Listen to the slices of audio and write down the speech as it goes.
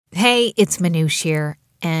Hey, it's Manoush here,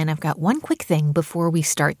 and I've got one quick thing before we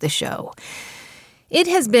start the show. It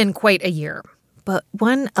has been quite a year, but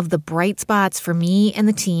one of the bright spots for me and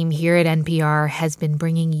the team here at NPR has been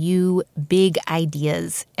bringing you big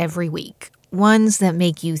ideas every week, ones that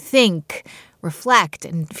make you think, reflect,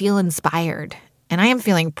 and feel inspired. And I am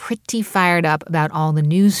feeling pretty fired up about all the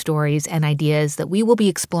news stories and ideas that we will be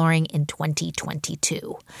exploring in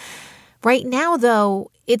 2022. Right now,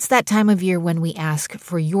 though, it's that time of year when we ask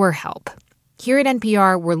for your help. Here at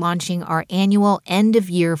NPR, we're launching our annual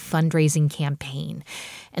end-of-year fundraising campaign.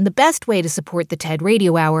 And the best way to support the TED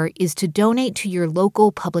Radio Hour is to donate to your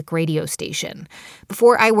local public radio station.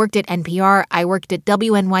 Before I worked at NPR, I worked at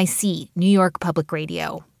WNYC, New York Public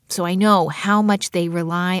Radio. So I know how much they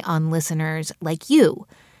rely on listeners like you.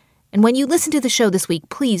 And when you listen to the show this week,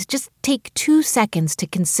 please just take 2 seconds to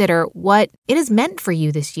consider what it has meant for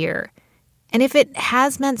you this year. And if it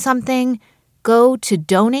has meant something, go to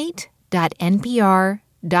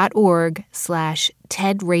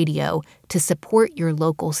donate.npr.org/TEDRadio to support your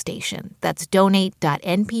local station. That's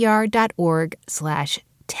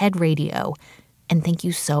donate.npr.org/TEDRadio. And thank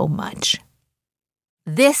you so much.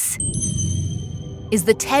 This is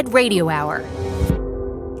the TED Radio Hour.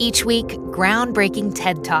 Each week, groundbreaking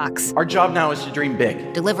TED Talks. Our job now is to dream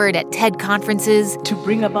big. Delivered at TED conferences. To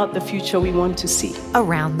bring about the future we want to see.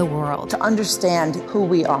 Around the world. To understand who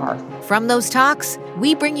we are. From those talks,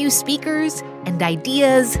 we bring you speakers and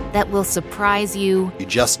ideas that will surprise you. You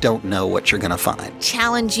just don't know what you're going to find.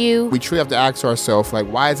 Challenge you. We truly have to ask ourselves,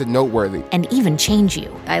 why is it noteworthy? And even change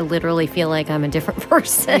you. I literally feel like I'm a different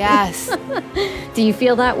person. Yes. Do you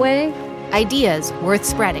feel that way? Ideas worth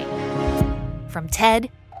spreading. From TED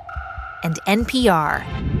and NPR.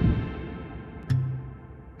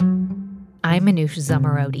 I'm Manoush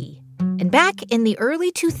Zomorodi. And back in the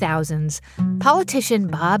early 2000s, politician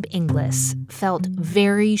Bob Inglis felt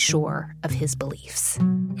very sure of his beliefs.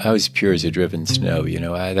 I was pure as a driven snow,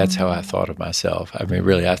 that's how I thought of myself. I mean,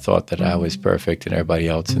 really, I thought that I was perfect and everybody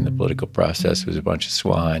else in the political process was a bunch of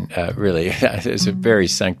swine. Really, it was very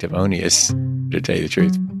sanctimonious, to tell you the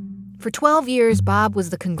truth. For 12 years, Bob was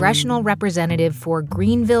the congressional representative for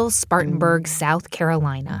Greenville-Spartanburg, South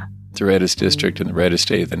Carolina. The reddest district in the reddest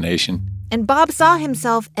state of the nation. And Bob saw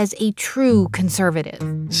himself as a true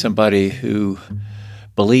conservative. Somebody who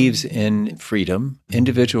believes in freedom,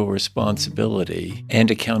 individual responsibility, and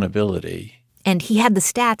accountability. And he had the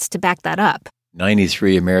stats to back that up.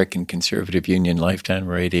 93 American Conservative Union lifetime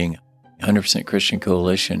rating, 100% Christian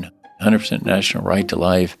Coalition, 100% national right to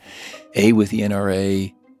life, A with the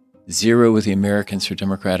NRA, 0 with the Americans for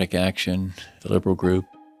Democratic Action, the liberal group,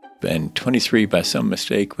 and 23 by some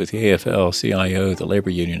mistake with the AFL-CIO, the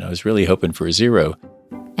labor union. I was really hoping for a 0.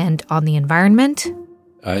 And on the environment?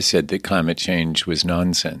 I said that climate change was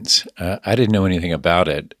nonsense. I didn't know anything about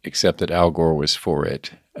it except that Al Gore was for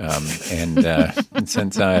it. And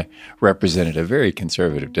since I represented a very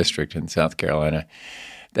conservative district in South Carolina,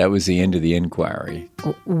 that was the end of the inquiry.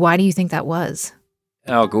 Why do you think that was?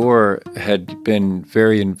 Al Gore had been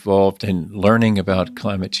very involved in learning about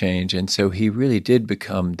climate change, and so he really did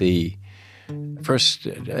become the first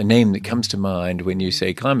name that comes to mind when you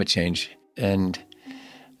say climate change. And,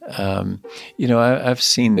 I've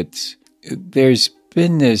seen that there's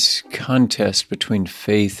been this contest between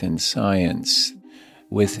faith and science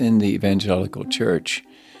within the evangelical church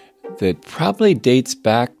that probably dates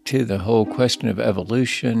back to the whole question of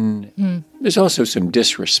evolution. There's also some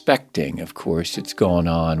disrespecting, of course, that's gone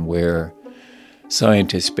on where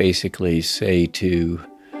scientists basically say to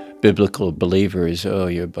biblical believers, oh,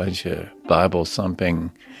 you're a bunch of Bible-thumping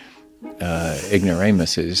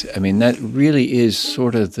ignoramuses. I mean, that really is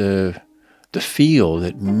sort of the feel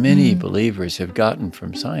that many believers have gotten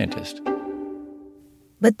from scientists.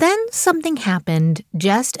 But then something happened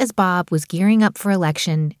just as Bob was gearing up for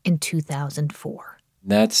election in 2004.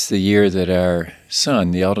 That's the year that our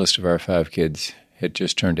son, the eldest of our 5 kids, had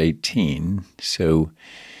just turned 18. So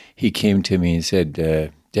he came to me and said,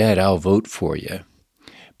 Dad, I'll vote for you,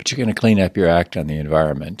 but you're going to clean up your act on the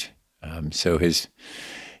environment. So his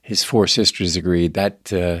 4 sisters agreed.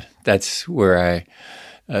 That's where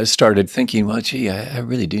I started thinking, well, gee, I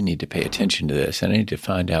really do need to pay attention to this. I need to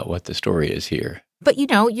find out what the story is here. But,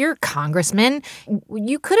 you're a congressman.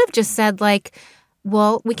 You could have just said,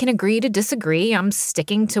 well, we can agree to disagree. I'm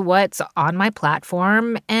sticking to what's on my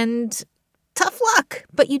platform, and tough luck.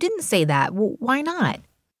 But you didn't say that. Why not?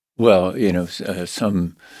 Well,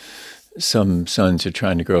 some some sons are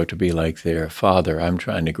trying to grow up to be like their father. I'm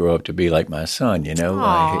trying to grow up to be like my son, you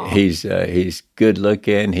know. He's good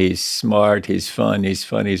looking, he's smart, he's fun, he's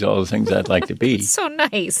funny, he's all the things I'd like to be. So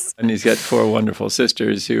nice. And he's got 4 wonderful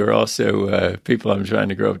sisters who are also people I'm trying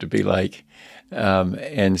to grow up to be like.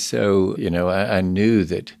 And so, you know, I knew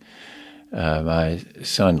that my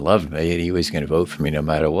son loved me and he was going to vote for me no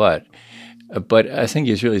matter what. But I think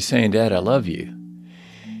he's really saying, Dad, I love you.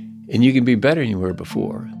 And you can be better than you were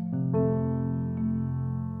before.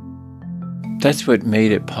 That's what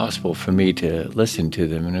made it possible for me to listen to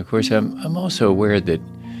them. And of course, I'm also aware that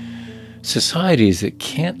societies that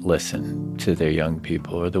can't listen to their young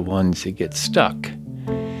people are the ones that get stuck.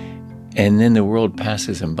 And then the world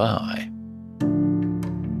passes them by.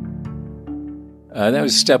 That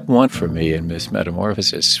was step 1 for me in this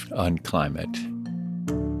metamorphosis on climate.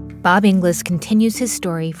 Bob Inglis continues his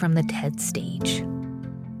story from the TED stage.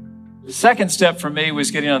 The second step for me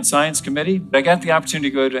was getting on science committee. I got the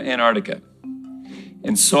opportunity to go to Antarctica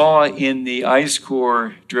and saw in the ice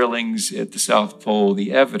core drillings at the South Pole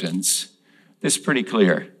the evidence that's pretty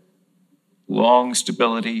clear. Long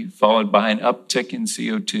stability followed by an uptick in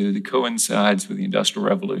CO2 that coincides with the Industrial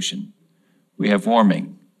Revolution. We have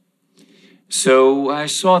warming. So I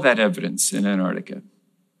saw that evidence in Antarctica.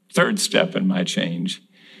 Third step in my change.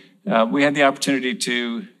 We had the opportunity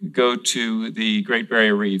to go to the Great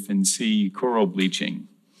Barrier Reef and see coral bleaching.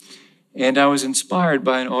 And I was inspired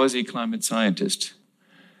by an Aussie climate scientist.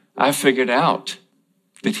 I figured out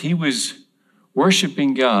that he was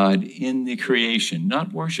worshiping God in the creation,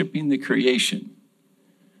 not worshiping the creation,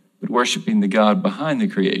 but worshiping the God behind the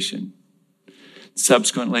creation.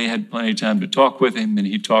 Subsequently, I had plenty of time to talk with him, and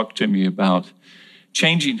he talked to me about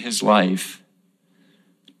changing his life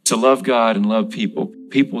to love God and love people,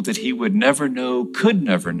 people that he would never know, could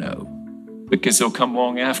never know, because they'll come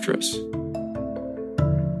along after us.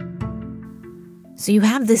 So you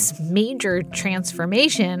have this major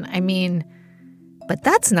transformation. I mean, but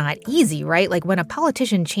that's not easy, right? Like when a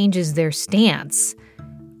politician changes their stance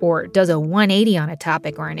or does a 180 on a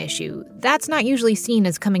topic or an issue, that's not usually seen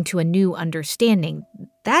as coming to a new understanding.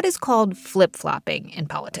 That is called flip-flopping in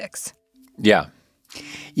politics. Yeah.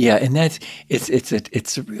 Yeah, and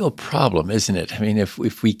it's a real problem, isn't it? I mean, if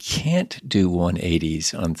we can't do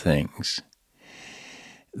 180s on things,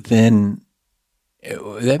 then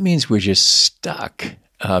that means we're just stuck.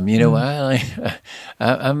 I'm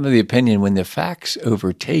of the opinion when the facts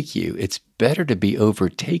overtake you, it's better to be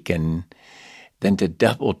overtaken than to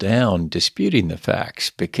double down disputing the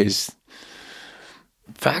facts, because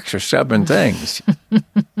facts are stubborn things.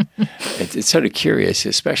 It's sort of curious,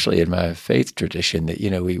 especially in my faith tradition, that,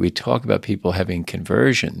 we talk about people having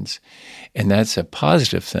conversions, and that's a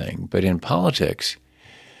positive thing. But in politics,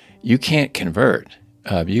 you can't convert.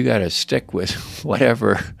 You got to stick with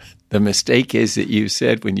whatever the mistake is that you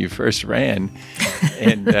said when you first ran,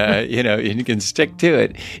 and you can stick to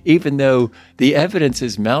it, even though the evidence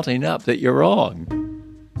is mounting up that you're wrong.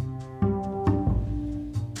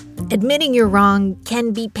 Admitting you're wrong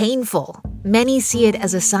can be painful. Many see it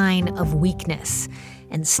as a sign of weakness.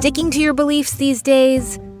 And sticking to your beliefs these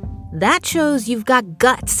days, that shows you've got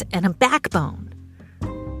guts and a backbone.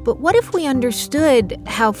 But what if we understood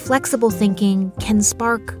how flexible thinking can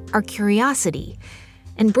spark our curiosity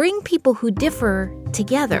and bring people who differ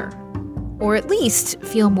together, or at least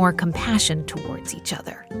feel more compassion towards each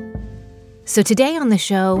other? So today on the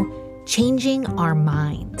show, changing our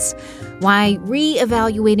minds. Why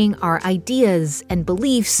reevaluating our ideas and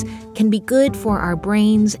beliefs can be good for our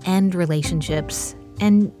brains and relationships,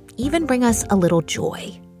 and even bring us a little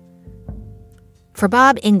joy. For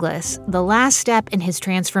Bob Inglis, the last step in his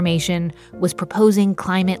transformation was proposing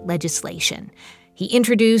climate legislation. He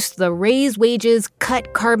introduced the Raise Wages,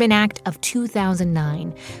 Cut Carbon Act of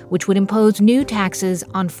 2009, which would impose new taxes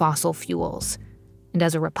on fossil fuels. And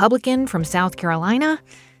as a Republican from South Carolina,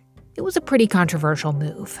 it was a pretty controversial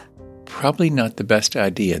move. Probably not the best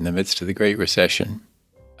idea in the midst of the Great Recession.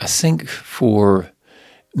 I think for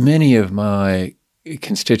many of my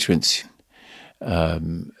constituents,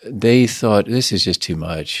 they thought this is just too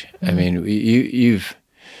much. Mm-hmm. I mean,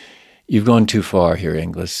 you've gone too far here,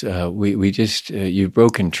 Inglis. You've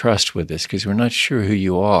broken trust with us because we're not sure who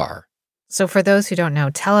you are. So for those who don't know,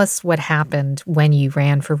 tell us what happened when you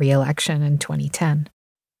ran for re-election in 2010.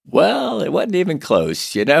 Well, it wasn't even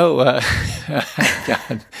close,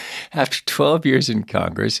 After 12 years in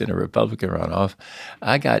Congress in a Republican runoff,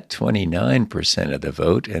 I got 29% of the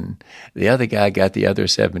vote, and the other guy got the other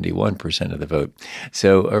 71% of the vote.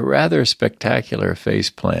 So a rather spectacular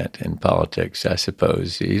faceplant in politics, I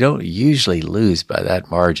suppose. You don't usually lose by that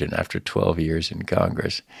margin after 12 years in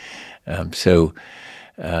Congress. So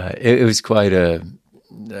It was quite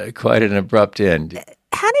an abrupt end.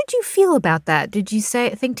 How did you feel about that? Did you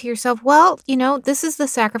think to yourself, well, this is the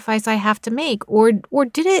sacrifice I have to make? Or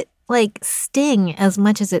did it sting as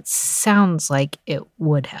much as it sounds like it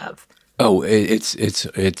would have? Oh, it's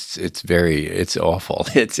awful.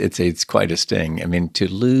 It's quite a sting. I mean, to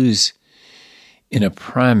lose in a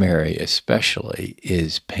primary especially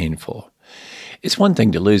is painful. It's one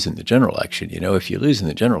thing to lose in the general election. If you lose in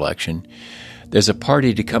the general election, there's a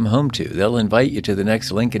party to come home to. They'll invite you to the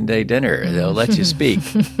next Lincoln Day dinner. They'll let you speak.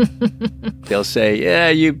 They'll say, yeah,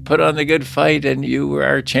 you put on the good fight and you were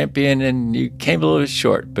our champion and you came a little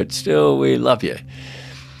short, but still we love you.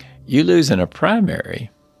 You lose in a primary,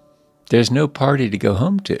 there's no party to go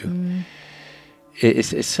home to.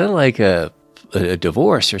 It's sort of like a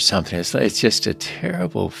divorce or something. It's just a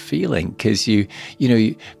terrible feeling because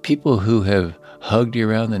people who have hugged you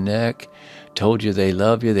around the neck, told you they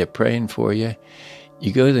love you, they're praying for you.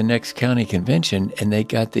 You go to the next county convention and they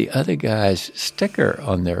got the other guy's sticker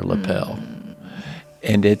on their lapel.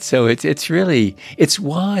 And it's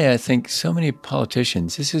why I think so many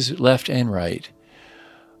politicians, this is left and right,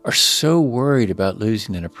 are so worried about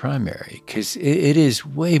losing in a primary because it is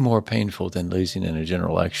way more painful than losing in a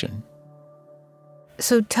general election.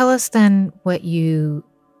 So tell us then what you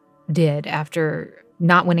did after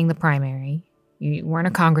not winning the primary. You weren't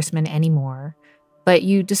a congressman anymore, but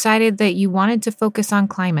you decided that you wanted to focus on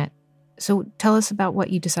climate. So tell us about what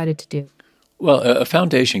you decided to do. Well, a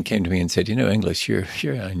foundation came to me and said, Inglis, you're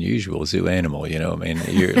an unusual zoo animal,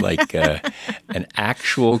 you're like an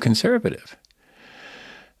actual conservative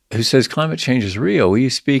who says climate change is real. Will you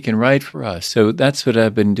speak and write for us? So that's what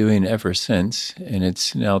I've been doing ever since, and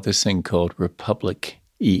it's now this thing called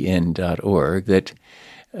republicen.org that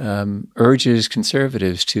urges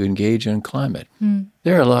conservatives to engage in climate.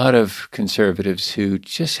 There are a lot of conservatives who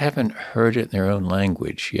just haven't heard it in their own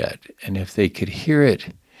language yet. And if they could hear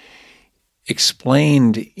it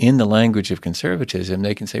explained in the language of conservatism,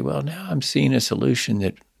 they can say, well, now I'm seeing a solution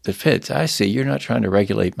that fits. I see you're not trying to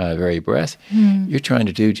regulate my very breath. You're trying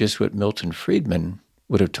to do just what Milton Friedman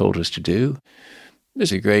would have told us to do.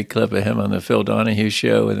 There's a great clip of him on the Phil Donahue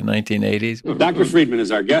show in the 1980s. Well, Dr. Friedman is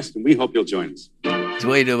our guest, and we hope you'll join us. It's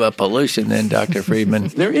way too about pollution then, Dr. Friedman.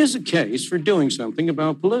 There is a case for doing something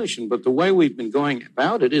about pollution, but the way we've been going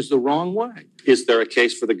about it is the wrong way. Is there a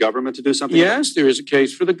case for the government to do something? Yes, there is a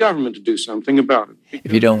case for the government to do something about it.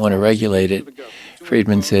 If you don't want to regulate it,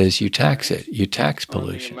 Friedman says you tax it. You tax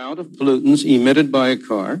pollution. The amount of pollutants emitted by a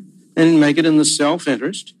car and make it in the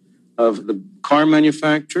self-interest of the car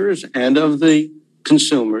manufacturers and of the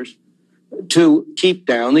consumers to keep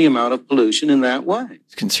down the amount of pollution in that way.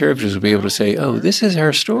 Conservatives will be able to say, oh, this is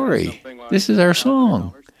our story. This is our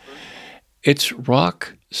song. It's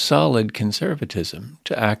rock solid conservatism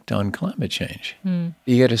to act on climate change.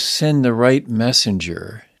 You got to send the right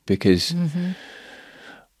messenger because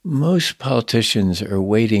most politicians are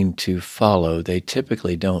waiting to follow. They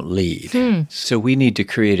typically don't lead. So we need to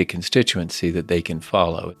create a constituency that they can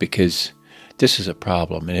follow because this is a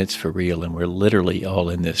problem and it's for real and we're literally all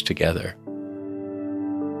in this together.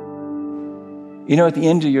 At the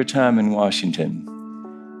end of your time in Washington,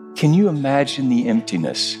 can you imagine the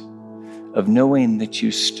emptiness of knowing that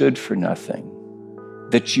you stood for nothing,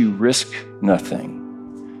 that you risked nothing,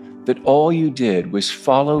 that all you did was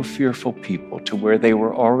follow fearful people to where they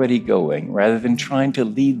were already going rather than trying to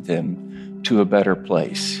lead them to a better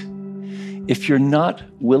place? If you're not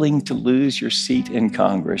willing to lose your seat in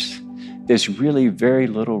Congress, there's really very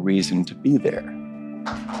little reason to be there.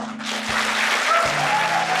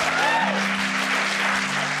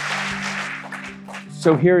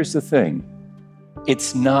 So here's the thing.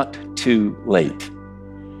 It's not too late.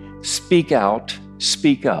 Speak out,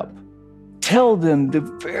 speak up. Tell them the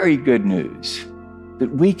very good news that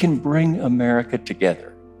we can bring America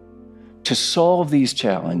together to solve these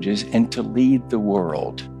challenges and to lead the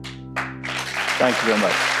world. Thank you very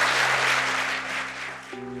much.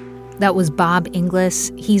 That was Bob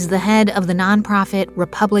Inglis. He's the head of the nonprofit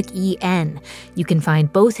republicen. You can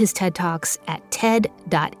find both his TED Talks at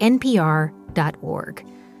ted.npr.org.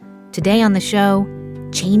 Today on the show,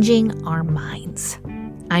 Changing Our Minds.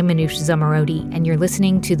 I'm Manoush Zomorodi, and you're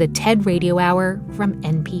listening to the TED Radio Hour from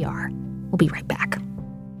NPR. We'll be right back.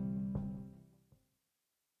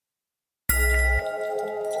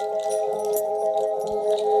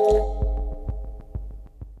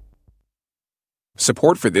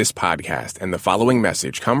 Support for this podcast and the following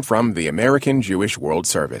message come from the American Jewish World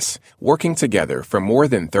Service, working together for more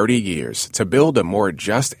than 30 years to build a more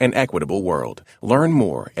just and equitable world. Learn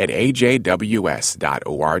more at ajws.org.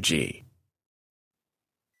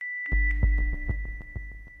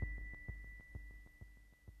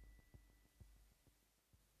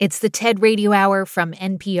 It's the TED Radio Hour from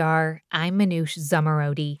NPR. I'm Manoush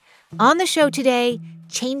Zomorodi. On the show today,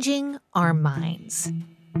 changing our minds.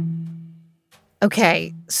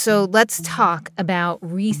 Okay, so let's talk about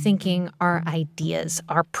rethinking our ideas,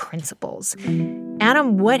 our principles.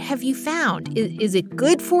 Adam, what have you found? Is it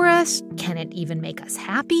good for us? Can it even make us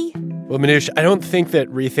happy? Well, Manoush, I don't think that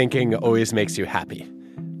rethinking always makes you happy.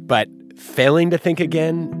 But failing to think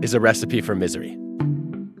again is a recipe for misery.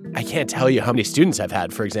 I can't tell you how many students I've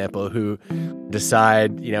had, for example, who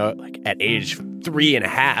decide, like at age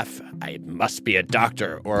 3.5, I must be a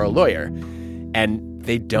doctor or a lawyer. And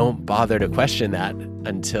they don't bother to question that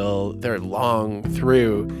until they're long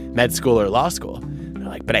through med school or law school. They're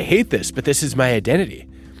like, but I hate this, but this is my identity.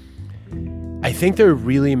 I think they're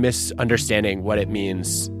really misunderstanding what it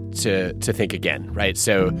means to think again, right?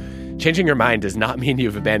 So changing your mind does not mean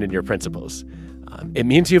you've abandoned your principles. It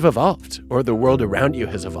means you've evolved, or the world around you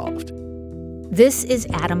has evolved. This is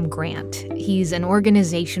Adam Grant. He's an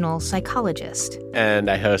organizational psychologist.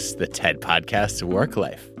 And I host the TED podcast, Work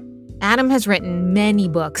Life. Adam has written many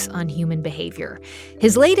books on human behavior.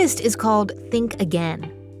 His latest is called Think Again,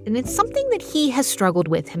 and it's something that he has struggled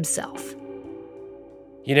with himself.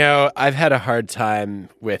 I've had a hard time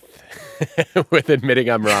with with admitting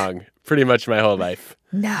I'm wrong pretty much my whole life.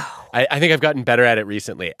 No. I think I've gotten better at it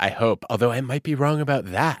recently, I hope, although I might be wrong about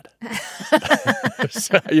that.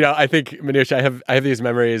 So, I think, Manoush, I have these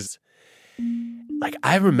memories. Like,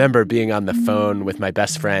 I remember being on the phone with my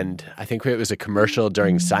best friend. I think it was a commercial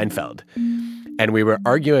during Seinfeld, and we were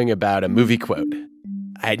arguing about a movie quote.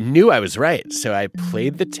 I knew I was right, so I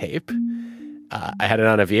played the tape. I had it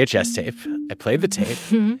on a VHS tape. I played the tape,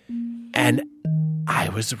 and I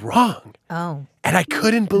was wrong. Oh. And I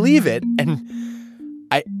couldn't believe it, and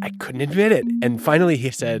I couldn't admit it. And finally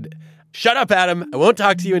he said, "Shut up, Adam. I won't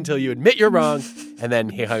talk to you until you admit you're wrong." And then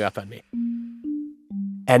he hung up on me.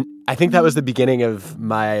 And I think that was the beginning of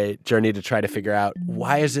my journey to try to figure out,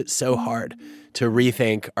 why is it so hard to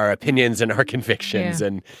rethink our opinions and our convictions? Yeah.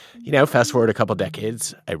 And, fast forward a couple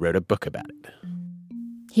decades, I wrote a book about it.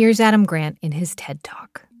 Here's Adam Grant in his TED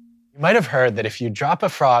Talk. You might have heard that if you drop a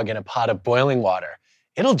frog in a pot of boiling water,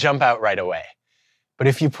 it'll jump out right away. But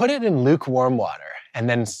if you put it in lukewarm water and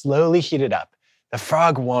then slowly heat it up, the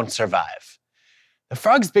frog won't survive. The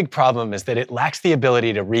frog's big problem is that it lacks the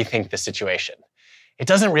ability to rethink the situation. It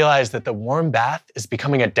doesn't realize that the warm bath is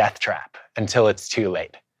becoming a death trap until it's too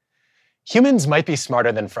late. Humans might be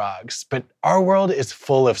smarter than frogs, but our world is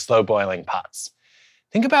full of slow-boiling pots.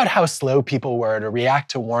 Think about how slow people were to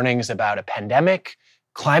react to warnings about a pandemic,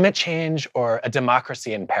 climate change, or a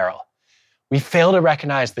democracy in peril. We fail to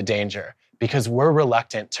recognize the danger because we're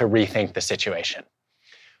reluctant to rethink the situation.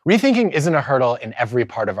 Rethinking isn't a hurdle in every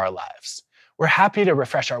part of our lives. We're happy to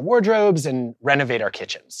refresh our wardrobes and renovate our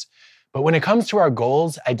kitchens. But when it comes to our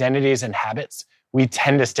goals, identities, and habits, we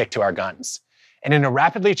tend to stick to our guns. And in a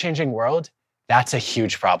rapidly changing world, that's a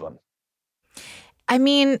huge problem. I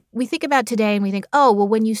mean, we think about today and we think, oh, well,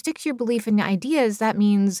 when you stick to your belief in ideas, that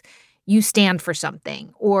means you stand for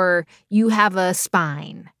something or you have a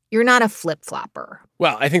spine. You're not a flip-flopper.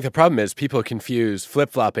 Well, I think the problem is people confuse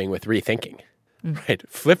flip-flopping with rethinking. Right?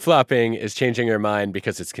 Flip-flopping is changing your mind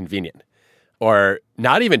because it's convenient. Or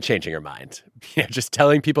not even changing your mind, just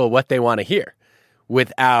telling people what they want to hear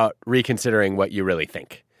without reconsidering what you really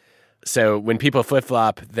think. So when people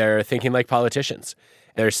flip-flop, they're thinking like politicians.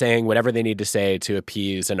 They're saying whatever they need to say to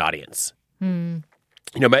appease an audience.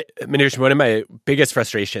 Manoush, one of my biggest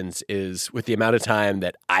frustrations is with the amount of time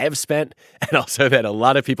that I have spent and also that a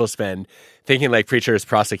lot of people spend thinking like preachers,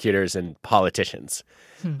 prosecutors, and politicians.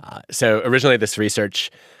 So originally this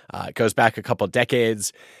research goes back a couple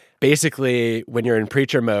decades. Basically, when you're in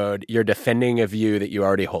preacher mode, you're defending a view that you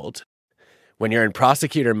already hold. When you're in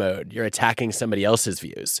prosecutor mode, you're attacking somebody else's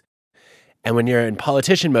views. And when you're in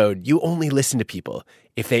politician mode, you only listen to people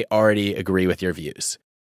if they already agree with your views.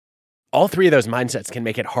 All three of those mindsets can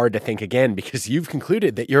make it hard to think again because you've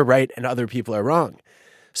concluded that you're right and other people are wrong.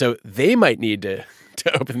 So they might need to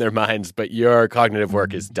open their minds, but your cognitive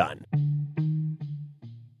work is done.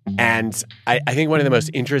 And I think one of the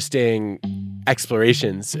most interesting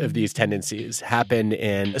explorations of these tendencies happened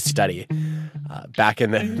in a study back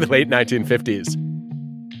in the late 1950s.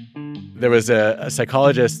 There was a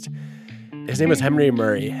psychologist. His name was Henry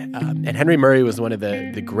Murray, and Henry Murray was one of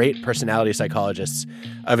the great personality psychologists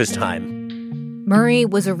of his time. Murray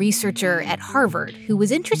was a researcher at Harvard who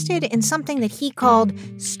was interested in something that he called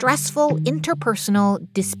stressful interpersonal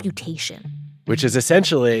disputation. Which is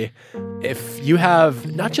essentially if you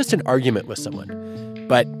have not just an argument with someone,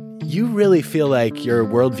 but you really feel like your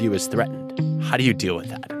worldview is threatened. How do you deal with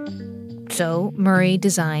that? So Murray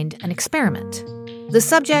designed an experiment. The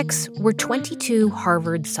subjects were 22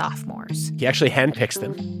 Harvard sophomores. He actually handpicks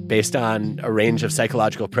them based on a range of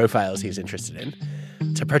psychological profiles he's interested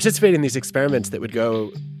in to participate in these experiments that would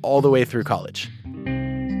go all the way through college.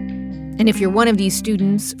 And if you're one of these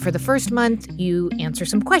students, for the first month, you answer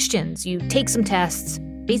some questions, you take some tests,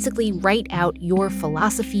 basically write out your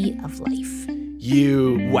philosophy of life.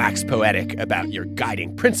 You wax poetic about your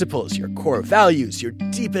guiding principles, your core values, your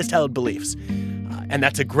deepest held beliefs. And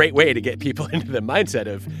that's a great way to get people into the mindset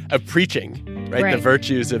of preaching, right? The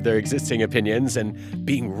virtues of their existing opinions and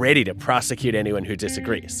being ready to prosecute anyone who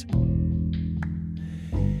disagrees.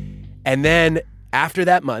 And then after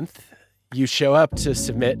that month, you show up to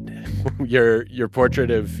submit your portrait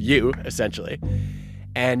of you, essentially.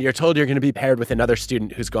 And you're told you're going to be paired with another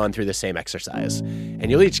student who's gone through the same exercise. And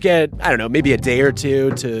you'll each get, I don't know, maybe a day or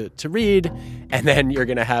two to read. And then you're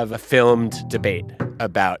going to have a filmed debate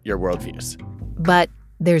about your worldviews. But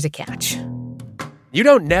there's a catch. You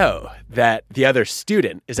don't know that the other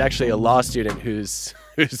student is actually a law student who's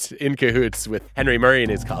in cahoots with Henry Murray and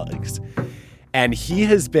his colleagues. And he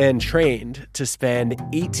has been trained to spend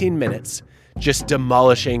 18 minutes just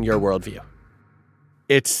demolishing your worldview.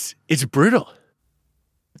 It's brutal.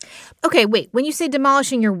 Okay, wait. When you say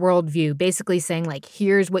demolishing your worldview, basically saying, like,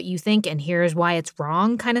 here's what you think and here's why it's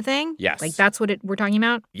wrong kind of thing? Yes. Like, that's what we're talking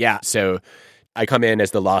about? Yeah. So I come in as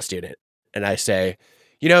the law student and I say,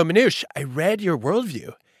 you know, Manoush, I read your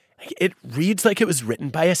worldview. It reads like it was written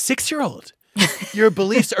by a 6-year-old. Your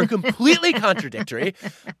beliefs are completely contradictory.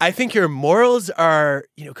 I think your morals are,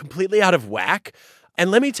 completely out of whack. And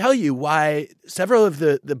let me tell you why several of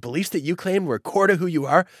the beliefs that you claim were core to who you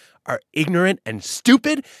are ignorant and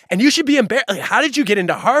stupid, and you should be embarrassed. Like, how did you get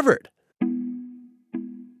into Harvard?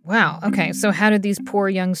 Wow. Okay. So how did these poor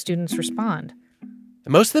young students respond?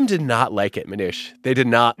 Most of them did not like it, Manoush. They did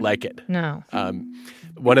not like it. No.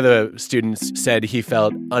 One of the students said he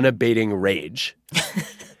felt unabating rage.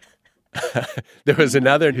 There was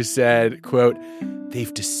another who said, quote,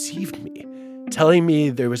 "They've deceived me, telling me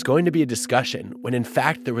there was going to be a discussion when in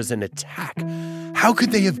fact there was an attack. How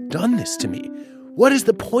could they have done this to me? What is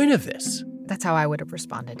the point of this?" That's how I would have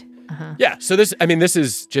responded. Uh-huh. Yeah, so this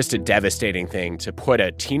is just a devastating thing to put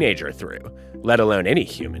a teenager through, let alone any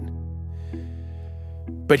human.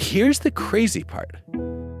 But here's the crazy part.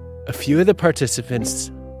 A few of the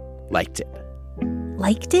participants liked it.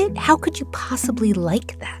 Liked it? How could you possibly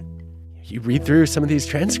like that? You read through some of these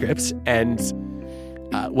transcripts, and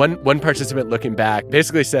one participant looking back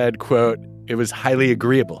basically said, quote, "It was highly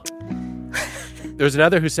agreeable." There was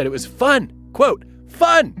another who said it was fun, quote,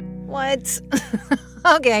 "fun." What?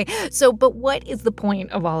 Okay, but what is the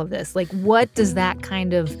point of all of this? Like, what does that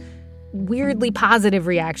kind of weirdly positive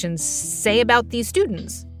reaction say about these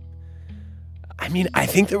students? I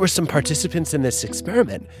think there were some participants in this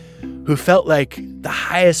experiment who felt like the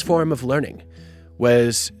highest form of learning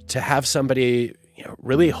was to have somebody,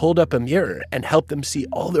 really hold up a mirror and help them see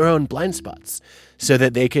all their own blind spots so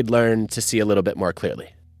that they could learn to see a little bit more clearly.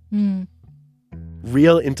 Mm.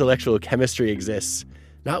 Real intellectual chemistry exists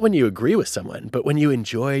not when you agree with someone, but when you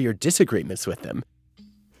enjoy your disagreements with them.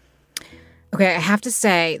 Okay, I have to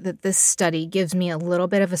say that this study gives me a little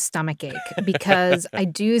bit of a stomachache because I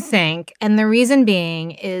do think, and the reason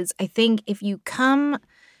being is I think if you come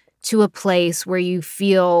to a place where you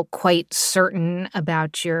feel quite certain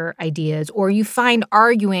about your ideas or you find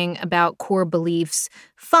arguing about core beliefs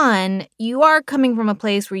fun, you are coming from a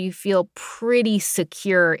place where you feel pretty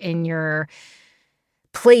secure in your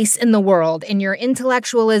place in the world, in your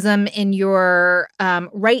intellectualism, in your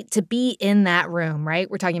right to be in that room,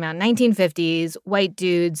 right? We're talking about 1950s, white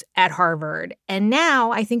dudes at Harvard. And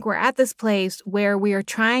now I think we're at this place where we are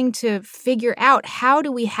trying to figure out how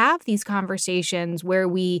do we have these conversations where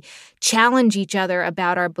we challenge each other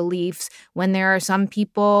about our beliefs when there are some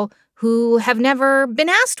people who have never been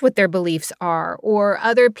asked what their beliefs are, or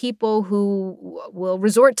other people who will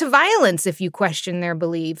resort to violence if you question their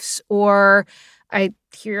beliefs, or I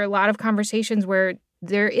hear a lot of conversations where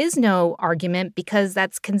there is no argument because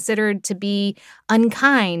that's considered to be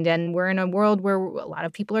unkind. And we're in a world where a lot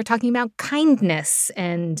of people are talking about kindness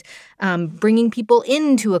and bringing people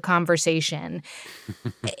into a conversation.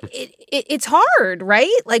 It's hard,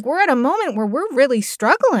 right? Like, we're at a moment where we're really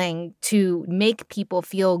struggling to make people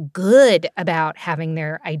feel good about having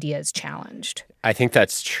their ideas challenged. I think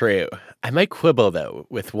that's true. I might quibble, though,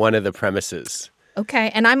 with one of the premises.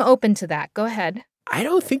 Okay, and I'm open to that. Go ahead. I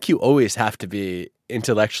don't think you always have to be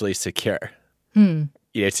intellectually secure,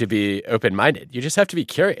 to be open-minded. You just have to be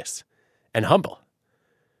curious and humble,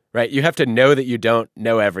 right? You have to know that you don't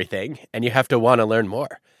know everything, and you have to want to learn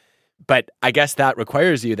more. But I guess that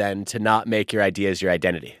requires you then to not make your ideas your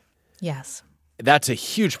identity. Yes. that's a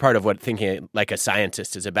huge part of what thinking like a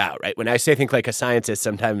scientist is about, right? When I say think like a scientist,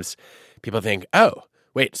 sometimes people think, oh,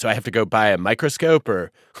 wait, so I have to go buy a microscope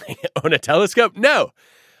or own a telescope? No.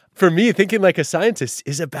 For me, thinking like a scientist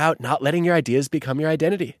is about not letting your ideas become your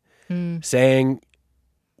identity. Saying,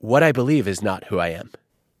 what I believe is not who I am.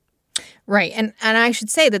 Right. And I should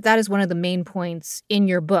say that is one of the main points in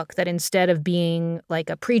your book, that instead of being like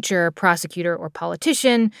a preacher, prosecutor, or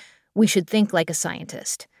politician, we should think like a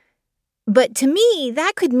scientist. But to me,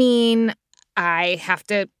 that could mean I have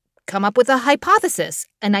to come up with a hypothesis,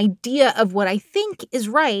 an idea of what I think is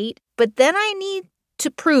right, but then I need to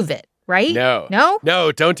prove it, right? No. No?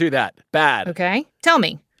 No, don't do that. Bad. Okay. Tell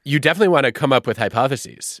me. You definitely want to come up with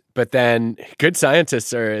hypotheses, but then good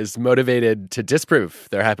scientists are as motivated to disprove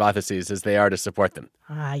their hypotheses as they are to support them.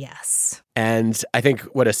 Ah, yes. And I think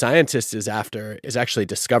what a scientist is after is actually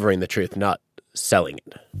discovering the truth, not selling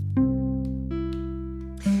it.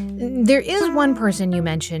 There is one person you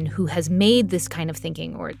mentioned who has made this kind of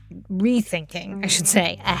thinking, or rethinking, I should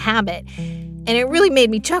say, a habit. And it really made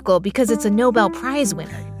me chuckle because it's a Nobel Prize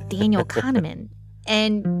winner, Daniel Kahneman.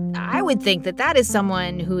 And I would think that is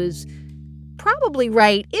someone who is probably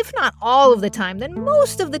right, if not all of the time, then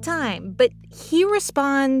most of the time. But he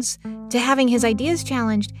responds to having his ideas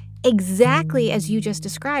challenged exactly as you just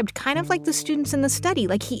described, kind of like the students in the study,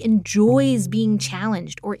 like he enjoys being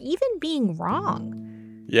challenged or even being wrong.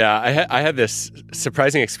 Yeah, I had this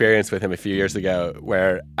surprising experience with him a few years ago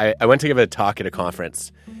where I went to give a talk at a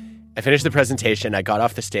conference. I finished the presentation, I got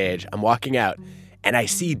off the stage, I'm walking out, and I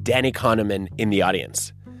see Danny Kahneman in the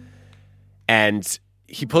audience. And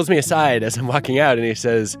he pulls me aside as I'm walking out and he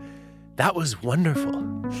says, "That was wonderful.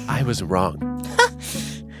 I was wrong."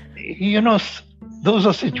 Those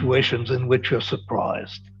are situations in which you're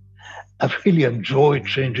surprised. I've really enjoyed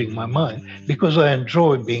changing my mind because I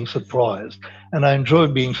enjoy being surprised. And I enjoy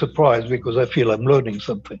being surprised because I feel I'm learning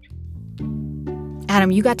something.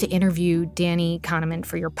 Adam, you got to interview Danny Kahneman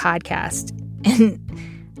for your podcast. And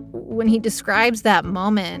when he describes that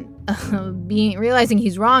moment of realizing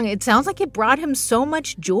he's wrong, it sounds like it brought him so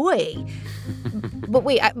much joy. But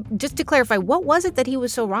wait, just to clarify, what was it that he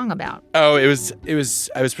was so wrong about? Oh, I was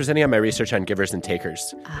presenting on my research on givers and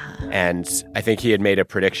takers. And I think he had made a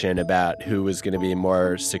prediction about who was going to be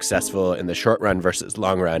more successful in the short run versus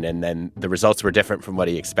long run. And then the results were different from what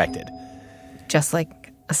he expected. Just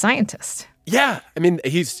like a scientist. Yeah. I mean,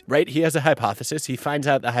 he's right. He has a hypothesis. He finds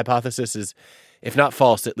out the hypothesis is, if not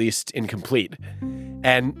false, at least incomplete.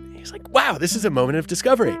 And he's like, wow, this is a moment of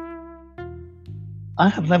discovery. I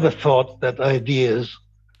have never thought that ideas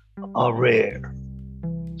are rare.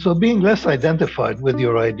 So being less identified with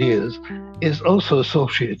your ideas is also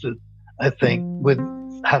associated, I think, with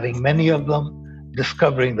having many of them,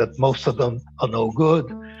 discovering that most of them are no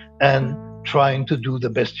good, and trying to do the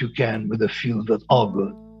best you can with a few that are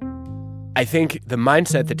good. I think the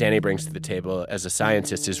mindset that Danny brings to the table as a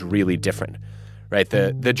scientist is really different. Right,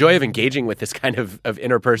 the joy of engaging with this kind of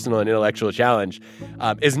interpersonal and intellectual challenge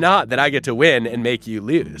is not that I get to win and make you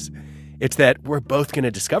lose. It's that we're both going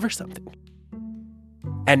to discover something.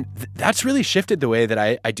 And that's really shifted the way that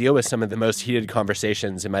I deal with some of the most heated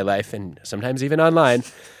conversations in my life, and sometimes even online.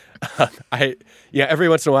 Every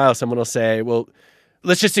once in a while, someone will say, well,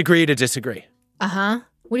 let's just agree to disagree. Uh-huh.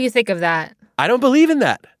 What do you think of that? I don't believe in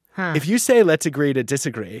that. Huh. If you say, let's agree to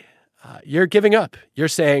disagree, you're giving up. You're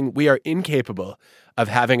saying we are incapable of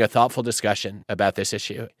having a thoughtful discussion about this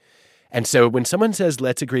issue. And so when someone says,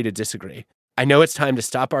 let's agree to disagree, I know it's time to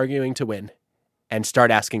stop arguing to win and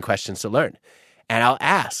start asking questions to learn. And I'll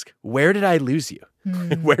ask, where did I lose you?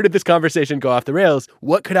 Where did this conversation go off the rails?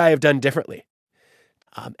 What could I have done differently?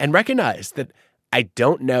 And recognize that I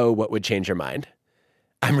don't know what would change your mind.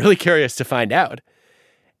 I'm really curious to find out.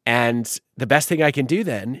 And the best thing I can do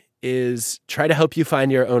then is try to help you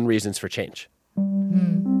find your own reasons for change.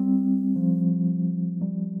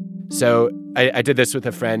 So I did this with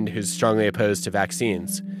a friend who's strongly opposed to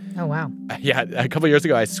vaccines. Oh, wow. Yeah, a couple of years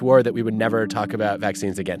ago, I swore that we would never talk about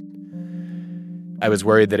vaccines again. I was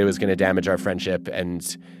worried that it was going to damage our friendship.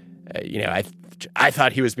 And, I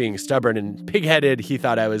thought he was being stubborn and pig-headed. He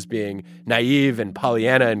thought I was being naive and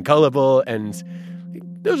Pollyanna and gullible. And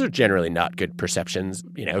those are generally not good perceptions,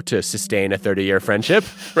 to sustain a 30-year friendship,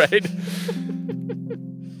 right?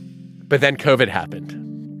 But then COVID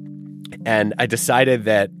happened. And I decided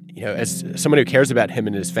that, as someone who cares about him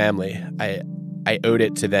and his family, I owed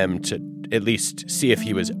it to them to at least see if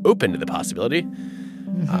he was open to the possibility.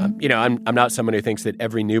 Mm-hmm. I'm not someone who thinks that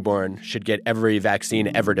every newborn should get every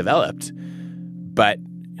vaccine ever developed. But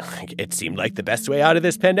it seemed like the best way out of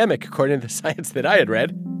this pandemic, according to the science that I had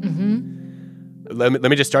read. Mm-hmm. Let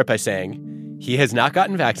me just start by saying He has not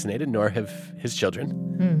gotten vaccinated, nor have his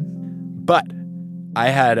children. But I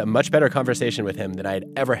had a much better conversation with him than I had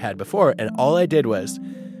ever had before. And all I did was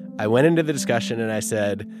I went into the discussion and I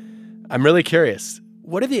said, I'm really curious.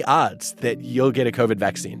 What are the odds that you'll get a COVID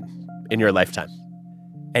vaccine in your lifetime?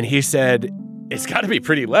 And he said, it's got to be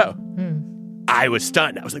pretty low. I was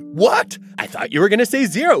stunned. I was like, what? I thought you were going to say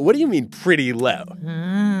 0. What do you mean pretty low?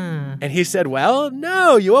 And he said, well,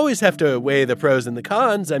 no, you always have to weigh the pros and the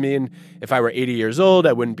cons. I mean, if I were 80 years old,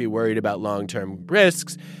 I wouldn't be worried about long-term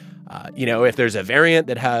risks. If there's a variant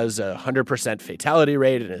that has a 100% fatality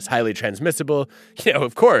rate and is highly transmissible,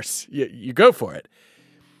 of course, you go for it.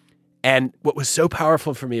 And what was so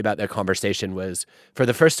powerful for me about that conversation was, for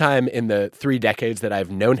the first time in the 3 decades that I've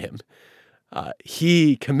known him,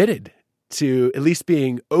 he committed to at least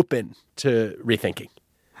being open to rethinking.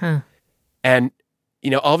 And,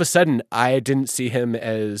 all of a sudden, I didn't see him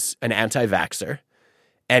as an anti-vaxxer,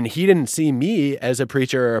 and he didn't see me as a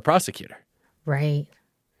preacher or a prosecutor. Right.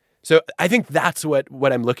 So I think that's what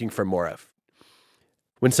I'm looking for more of.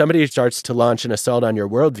 When somebody starts to launch an assault on your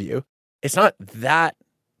worldview, it's not that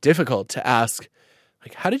difficult to ask,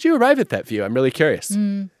 like, how did you arrive at that view? I'm really curious.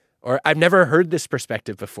 Or I've never heard this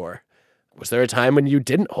perspective before. Was there a time when you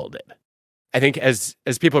didn't hold it? I think as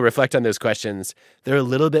people reflect on those questions, they're a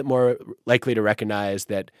little bit more likely to recognize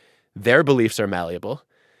that their beliefs are malleable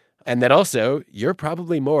and that also you're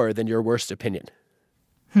probably more than your worst opinion.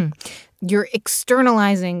 You're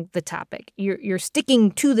externalizing the topic. You're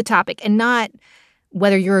sticking to the topic and not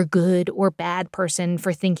whether you're a good or bad person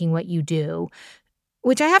for thinking what you do.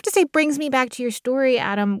 Which I have to say brings me back to your story,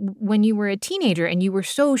 Adam, when you were a teenager and you were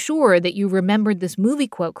so sure that you remembered this movie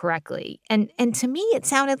quote correctly. And to me, it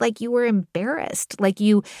sounded like you were embarrassed, like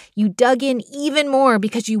you dug in even more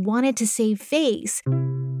because you wanted to save face.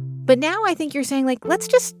 But now I think you're saying, like, let's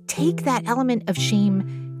just take that element of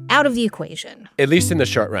shame out of the equation. At least in the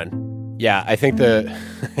short run. Yeah, I think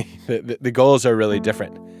the goals are really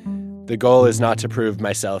different. The goal is not to prove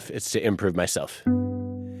myself, it's to improve myself.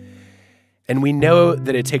 And we know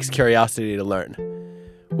that it takes curiosity to learn.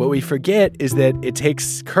 What we forget is that it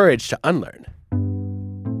takes courage to unlearn.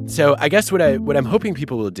 So I guess what I'm hoping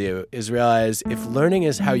people will do is realize if learning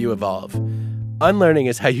is how you evolve, unlearning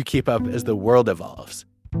is how you keep up as the world evolves.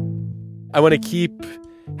 I want to keep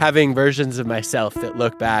having versions of myself that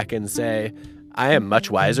look back and say, I am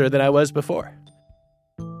much wiser than I was before.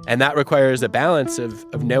 And that requires a balance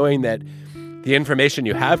of knowing that the information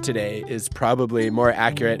you have today is probably more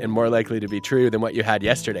accurate and more likely to be true than what you had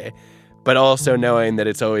yesterday, but also knowing that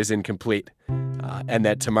it's always incomplete and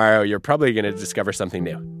that tomorrow you're probably going to discover something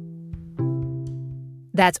new.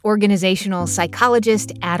 That's organizational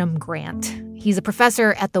psychologist Adam Grant. He's a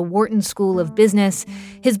professor at the Wharton School of Business.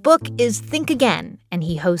 His book is Think Again, and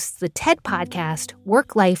he hosts the TED podcast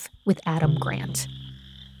Work Life with Adam Grant.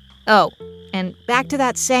 Oh, and back to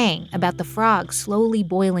that saying about the frog slowly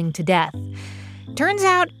boiling to death. Turns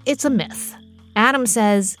out it's a myth. Adam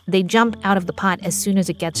says they jump out of the pot as soon as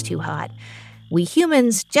it gets too hot. We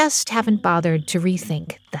humans just haven't bothered to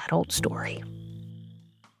rethink that old story.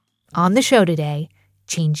 On the show today,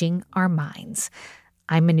 Changing Our Minds.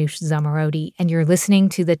 I'm Manoush Zomorodi, and you're listening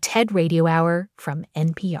to the TED Radio Hour from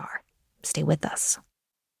NPR. Stay with us.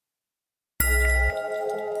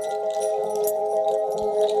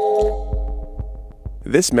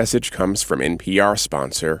 This message comes from NPR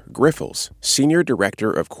sponsor Grifols. Senior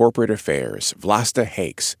Director of Corporate Affairs Vlasta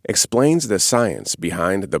Hakes explains the science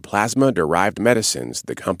behind the plasma-derived medicines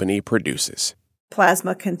the company produces.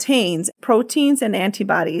 Plasma contains proteins and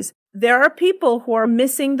antibodies. There are people who are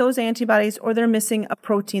missing those antibodies or they're missing a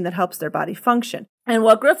protein that helps their body function. And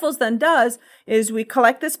what Grifols then does is we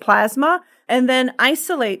collect this plasma and then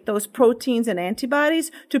isolate those proteins and antibodies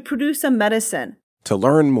to produce a medicine. To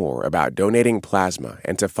learn more about donating plasma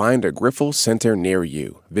and to find a Grifols center near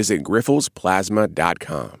you, visit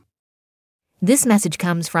grifolsplasma.com. This message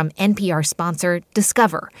comes from NPR sponsor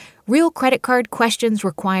Discover. Real credit card questions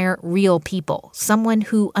require real people, someone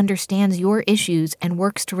who understands your issues and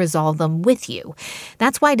works to resolve them with you.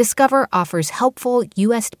 That's why Discover offers helpful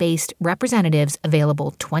U.S.-based representatives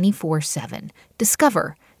available 24/7.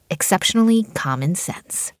 Discover. Exceptionally common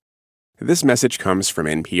sense. This message comes from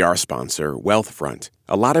NPR sponsor Wealthfront.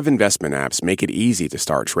 A lot of investment apps make it easy to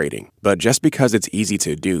start trading, but just because it's easy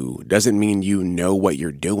to do doesn't mean you know what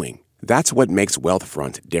you're doing. That's what makes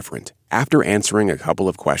Wealthfront different. After answering a couple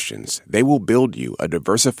of questions, they will build you a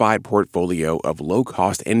diversified portfolio of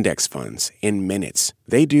low-cost index funds in minutes.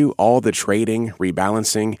 They do all the trading,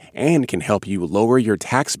 rebalancing, and can help you lower your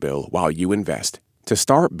tax bill while you invest. To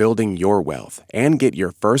start building your wealth and get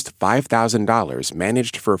your first $5,000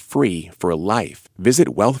 managed for free for life, visit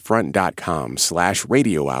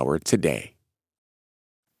wealthfront.com/radio hour today.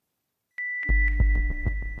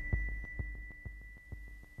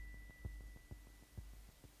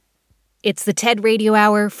 It's the TED Radio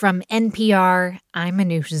Hour from NPR. I'm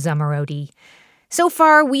Manoush Zomorodi. So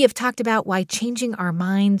far, we have talked about why changing our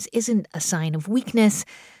minds isn't a sign of weakness,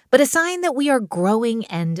 but a sign that we are growing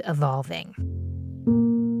and evolving.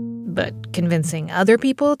 But convincing other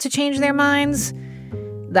people to change their minds,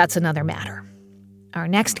 that's another matter. Our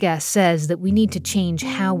next guest says that we need to change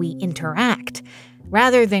how we interact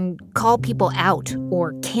rather than call people out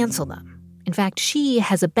or cancel them. In fact, she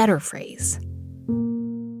has a better phrase.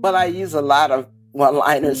 Well, I use a lot of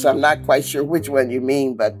one-liners, so I'm not quite sure which one you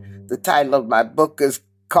mean, but the title of my book is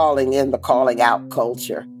Calling in the Calling Out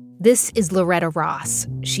Culture. This is Loretta Ross.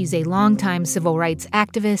 She's a longtime civil rights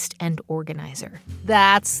activist and organizer.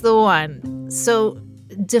 That's the one. So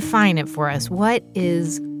define it for us. What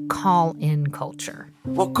is call-in culture?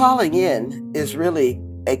 Well, calling in is really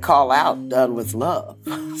a call-out done with love.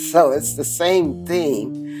 So it's the same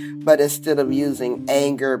thing, but instead of using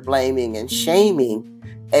anger, blaming, and shaming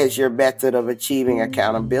as your method of achieving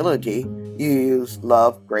accountability, you use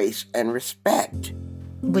love, grace, and respect.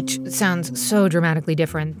 Which sounds so dramatically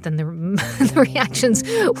different than the reactions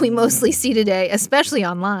we mostly see today, especially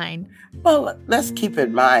online. Well, let's keep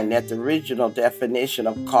in mind that the original definition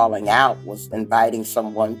of calling out was inviting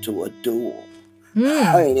someone to a duel.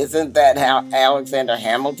 I mean, isn't that how Alexander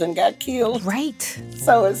Hamilton got killed? Right.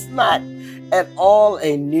 So it's not at all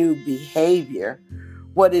a new behavior.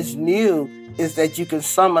 What is new is that you can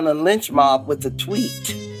summon a lynch mob with a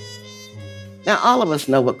tweet. Now, all of us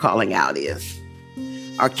know what calling out is.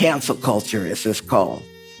 Our cancel culture, as it's called.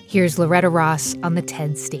 Here's Loretta Ross on the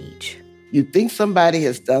TED stage. You think somebody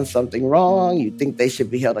has done something wrong, you think they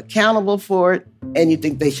should be held accountable for it, and you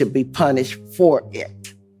think they should be punished for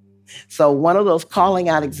it. So one of those calling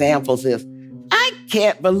out examples is, I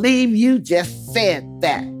can't believe you just said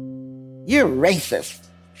that. You're racist,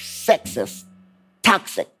 sexist,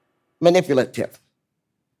 toxic, manipulative.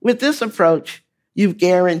 With this approach, you've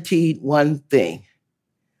guaranteed one thing.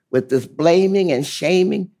 With this blaming and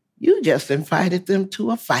shaming, you just invited them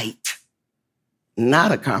to a fight,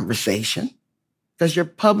 not a conversation, because you're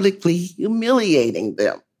publicly humiliating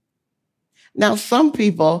them. Now, some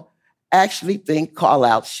people actually think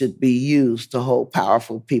call-outs should be used to hold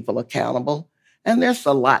powerful people accountable, and there's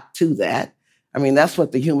a lot to that. I mean, that's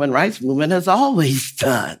what the human rights movement has always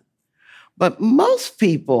done. But most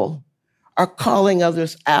people are calling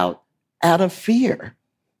others out of fear,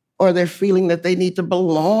 or they're feeling that they need to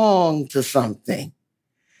belong to something.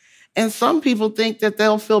 And some people think that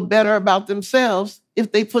they'll feel better about themselves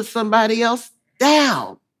if they put somebody else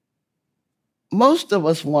down. Most of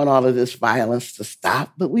us want all of this violence to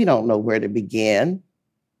stop, but we don't know where to begin.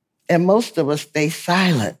 And most of us stay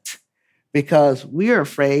silent because we're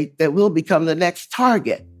afraid that we'll become the next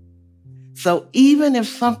target. So even if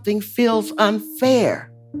something feels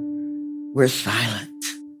unfair, we're silent.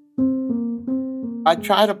 I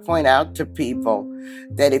try to point out to people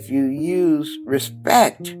that if you use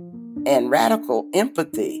respect and radical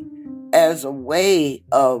empathy as a way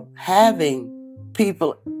of having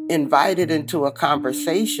people invited into a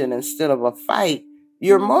conversation instead of a fight,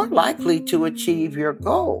 you're more likely to achieve your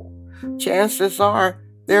goal. Chances are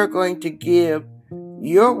they're going to give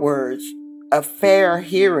your words a fair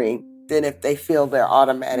hearing than if they feel they're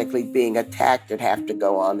automatically being attacked and have to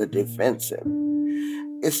go on the defensive.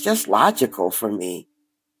 It's just logical for me.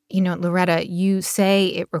 You know, Loretta, you say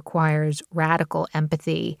it requires radical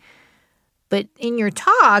empathy, but in your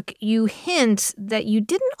talk, you hint that you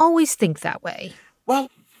didn't always think that way. Well,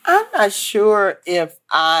 I'm not sure if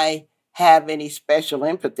I have any special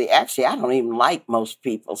empathy. Actually, I don't even like most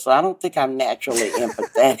people, so I don't think I'm naturally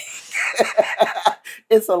empathetic.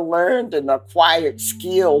 It's a learned and acquired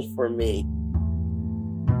skill for me.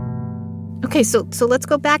 Okay, so let's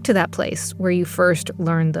go back to that place where you first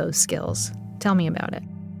learned those skills. Tell me about it.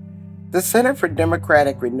 The Center for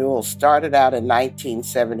Democratic Renewal started out in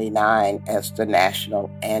 1979 as the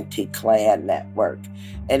National Anti-Klan Network,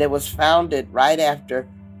 and it was founded right after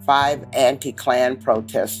 5 anti-Klan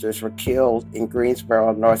protesters were killed in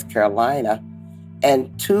Greensboro, North Carolina,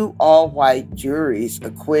 and 2 all-white juries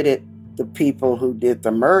acquitted the people who did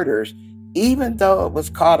the murders, even though it was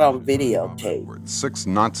caught on videotape. 6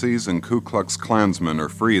 Nazis and Ku Klux Klansmen are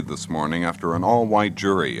freed this morning after an all-white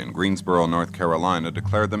jury in Greensboro, North Carolina,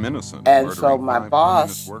 declared them innocent. And so my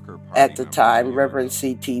boss at the time, Reverend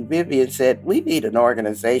C.T. Vivian, said, we need an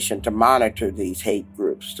organization to monitor these hate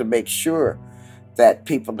groups to make sure that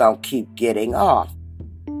people don't keep getting off.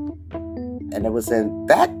 And it was in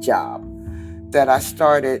that job that I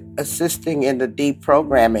started assisting in the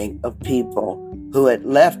deprogramming of people who had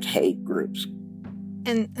left hate groups.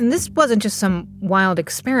 And this wasn't just some wild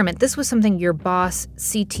experiment. This was something your boss,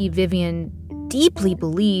 C.T. Vivian, deeply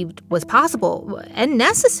believed was possible and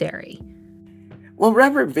necessary. Well,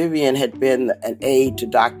 Reverend Vivian had been an aide to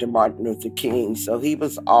Dr. Martin Luther King, so he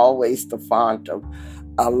was always the font of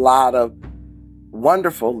a lot of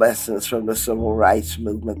wonderful lessons from the civil rights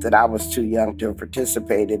movement that I was too young to have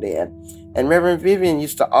participated in. And Reverend Vivian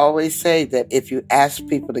used to always say that if you ask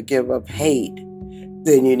people to give up hate,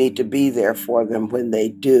 then you need to be there for them when they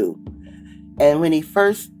do. And when he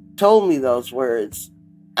first told me those words,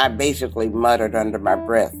 I basically muttered under my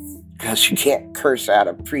breath, because you can't curse out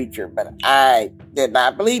a preacher, but I did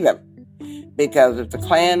not believe him. Because if the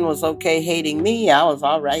Klan was okay hating me, I was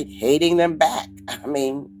all right hating them back. I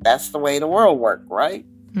mean, that's the way the world worked, right?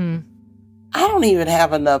 I don't even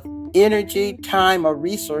have enough energy, time, or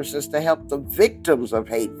resources to help the victims of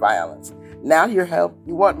hate violence. Now you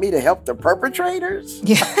want me to help the perpetrators?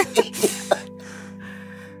 Yeah.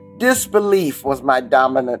 Disbelief was my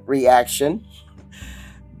dominant reaction.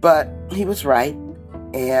 But he was right.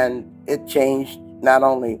 And it changed not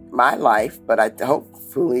only my life, but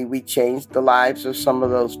hopefully we changed the lives of some of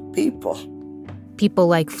those people. People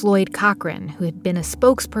like Floyd Cochran, who had been a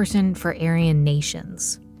spokesperson for Aryan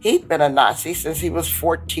nations. He'd been a Nazi since he was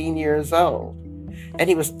 14 years old. And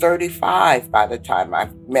he was 35 by the time I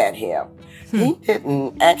met him. He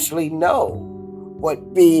didn't actually know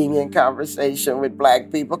what being in conversation with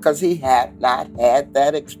Black people, because he had not had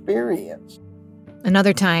that experience.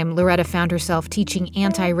 Another time, Loretta found herself teaching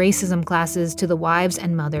anti-racism classes to the wives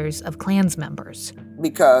and mothers of Klans members.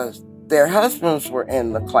 Because their husbands were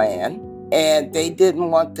in the Klan, and they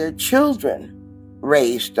didn't want their children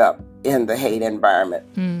raised up in the hate environment.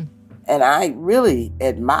 And I really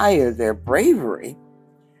admire their bravery.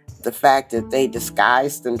 The fact that they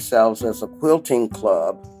disguised themselves as a quilting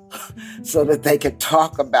club so that they could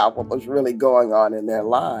talk about what was really going on in their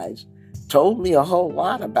lives told me a whole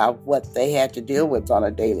lot about what they had to deal with on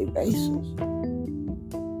a daily basis.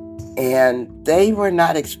 And they were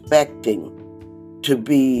not expecting to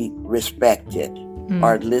be respected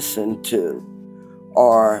or listened to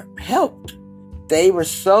or helped. They were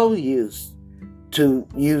so used to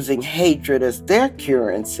using hatred as their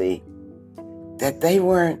currency that they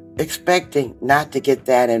weren't expecting not to get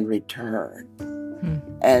that in return.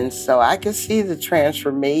 And so I could see the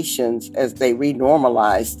transformations as they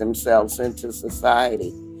renormalized themselves into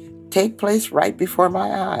society take place right before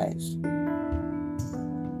my eyes.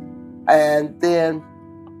 And then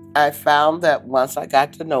I found that once I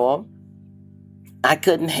got to know them, I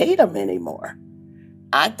couldn't hate them anymore.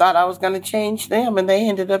 I thought I was going to change them, and they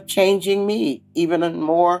ended up changing me, even in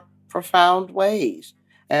more profound ways.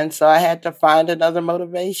 And so I had to find another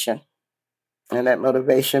motivation. And that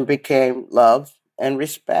motivation became love and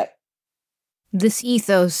respect. This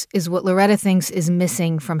ethos is what Loretta thinks is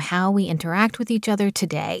missing from how we interact with each other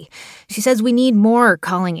today. She says we need more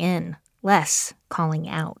calling in, less calling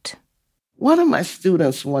out. One of my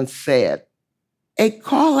students once said, a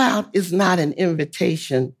call out is not an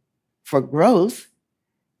invitation for growth.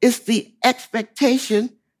 It's the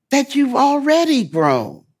expectation that you've already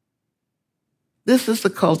grown. This is the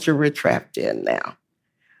culture we're trapped in now.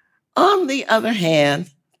 On the other hand,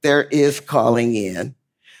 there is calling in.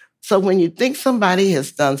 So when you think somebody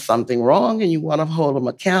has done something wrong and you want to hold them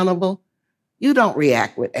accountable, you don't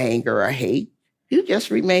react with anger or hate. You just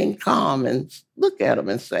remain calm and look at them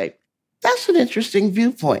and say, that's an interesting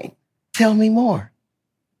viewpoint. Tell me more.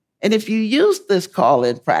 And if you use this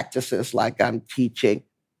call-in practices like I'm teaching,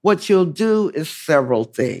 what you'll do is several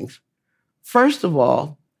things. First of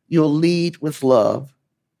all, you'll lead with love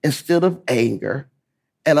instead of anger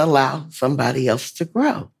and allow somebody else to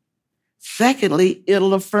grow. Secondly,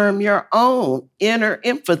 it'll affirm your own inner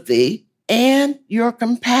empathy and your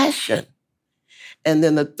compassion. And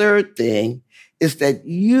then the third thing is that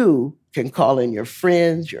you can call in your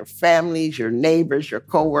friends, your families, your neighbors, your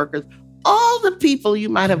coworkers, all the people you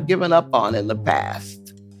might have given up on in the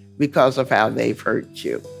past because of how they've hurt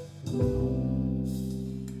you.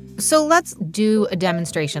 So let's do a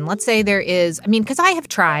demonstration. Let's say there is, because I have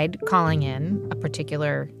tried calling in a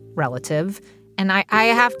particular relative, and I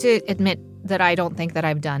have to admit that I don't think that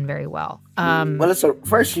I've done very well.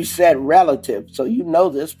 First you said relative, so you know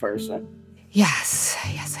this person. Yes,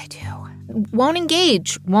 I do. Won't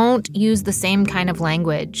engage, won't use the same kind of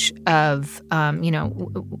language of,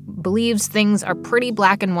 believes things are pretty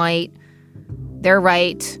black and white, they're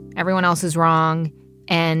right, everyone else is wrong,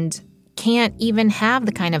 and can't even have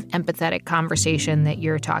the kind of empathetic conversation that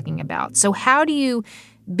you're talking about. So how do you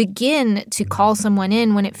begin to call someone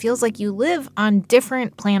in when it feels like you live on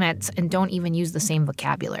different planets and don't even use the same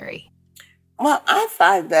vocabulary? Well, I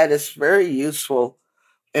find that it's very useful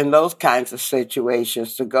in those kinds of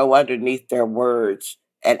situations to go underneath their words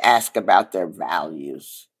and ask about their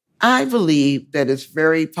values. I believe that it's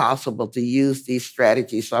very possible to use these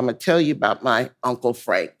strategies. So I'm going to tell you about my Uncle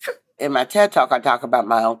Frank. In my TED Talk, I talk about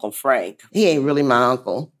my Uncle Frank. He ain't really my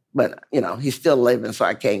uncle, but, he's still living, so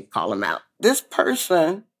I can't call him out. This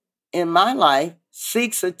person in my life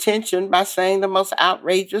seeks attention by saying the most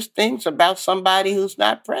outrageous things about somebody who's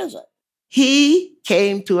not present. He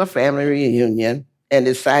came to a family reunion and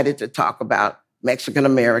decided to talk about Mexican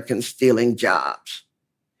Americans stealing jobs.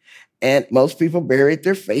 And most people buried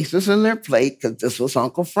their faces in their plate because this was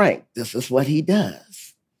Uncle Frank. This is what he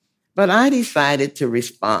does. But I decided to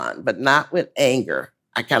respond, but not with anger.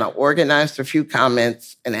 I kind of organized a few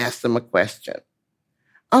comments and asked him a question.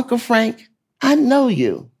 Uncle Frank, I know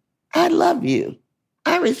you. I love you.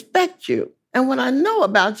 I respect you. And what I know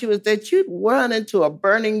about you is that you'd run into a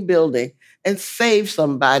burning building and save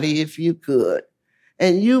somebody if you could.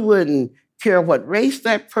 And you wouldn't care what race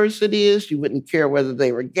that person is. You wouldn't care whether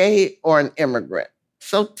they were gay or an immigrant.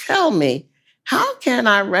 So tell me, how can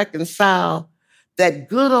I reconcile that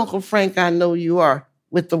good Uncle Frank I know you are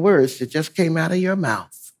with the words that just came out of your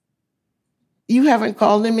mouth? You haven't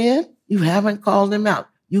called him in. You haven't called him out.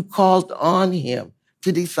 You called on him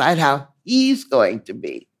to decide how he's going to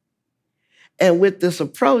be. And with this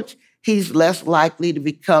approach, he's less likely to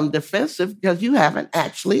become defensive because you haven't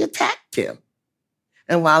actually attacked him.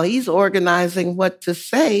 And while he's organizing what to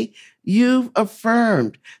say, you've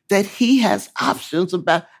affirmed that he has options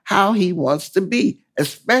about how he wants to be,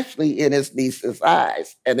 especially in his niece's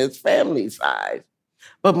eyes and his family's eyes.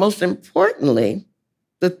 But most importantly,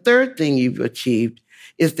 the third thing you've achieved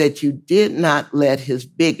is that you did not let his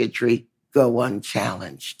bigotry go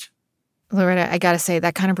unchallenged. Loretta, I got to say,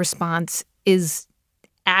 that kind of response is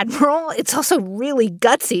admirable. It's also really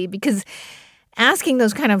gutsy because asking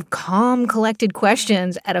those kind of calm, collected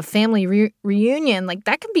questions at a family reunion,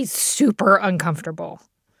 that can be super uncomfortable.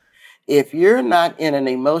 If you're not in an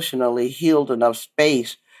emotionally healed enough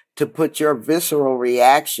space to put your visceral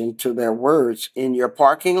reaction to their words in your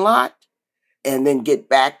parking lot and then get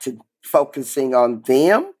back to focusing on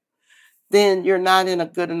them, then you're not in a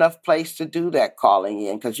good enough place to do that calling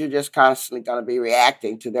in because you're just constantly going to be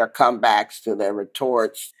reacting to their comebacks, to their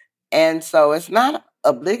retorts. And so it's not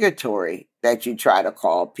obligatory that you try to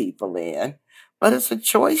call people in, but it's a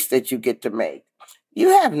choice that you get to make. You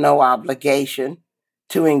have no obligation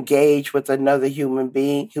to engage with another human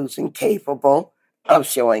being who's incapable of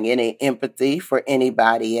showing any empathy for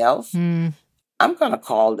anybody else. I'm going to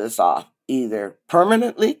call this off either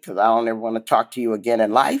permanently, because I don't ever want to talk to you again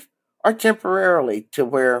in life, or temporarily to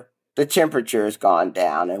where the temperature has gone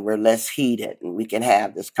down and we're less heated and we can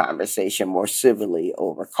have this conversation more civilly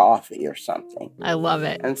over coffee or something. I love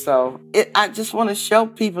it. And so I just want to show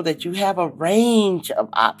people that you have a range of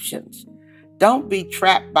options. Don't be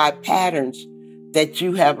trapped by patterns that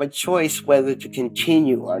you have a choice whether to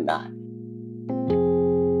continue or not.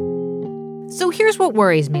 So here's what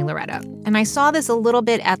worries me, Loretta. And I saw this a little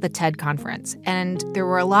bit at the TED conference, and there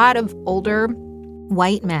were a lot of older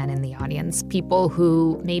white men in the audience, people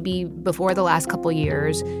who maybe before the last couple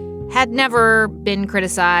years had never been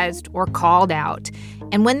criticized or called out.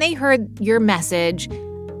 And when they heard your message,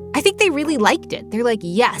 I think they really liked it. They're like,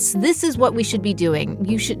 yes, this is what we should be doing.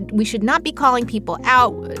 We should not be calling people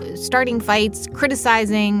out, starting fights,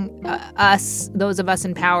 criticizing us, those of us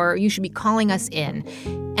in power. You should be calling us in.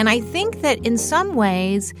 And I think that in some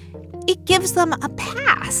ways, it gives them a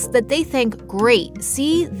pass that they think, great,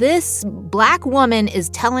 see, this Black woman is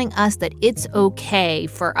telling us that it's okay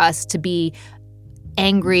for us to be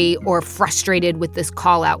angry or frustrated with this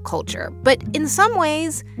call-out culture. But in some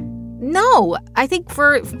ways, no. I think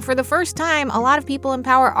for the first time, a lot of people in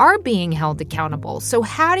power are being held accountable. So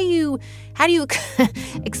how do you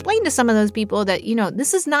explain to some of those people that,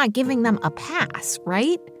 this is not giving them a pass,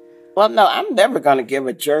 right? Well, no, I'm never going to give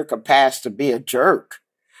a jerk a pass to be a jerk.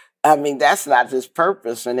 I mean, that's not his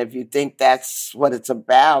purpose. And if you think that's what it's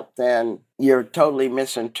about, then you're totally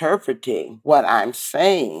misinterpreting what I'm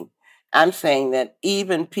saying. I'm saying that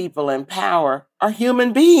even people in power are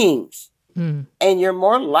human beings. And you're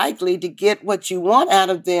more likely to get what you want out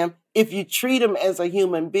of them if you treat them as a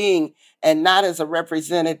human being and not as a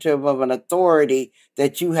representative of an authority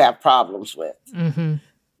that you have problems with. Mm-hmm.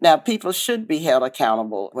 Now, people should be held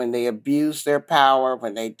accountable when they abuse their power,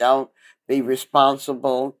 when they don't be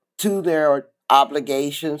responsible to their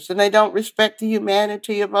obligations, and they don't respect the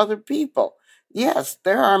humanity of other people. Yes,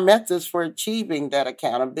 there are methods for achieving that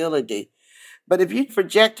accountability. But if you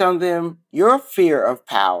project on them your fear of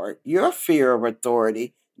power, your fear of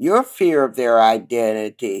authority, your fear of their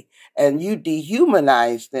identity, and you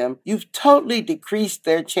dehumanize them, you've totally decreased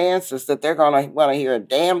their chances that they're going to want to hear a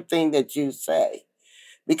damn thing that you say.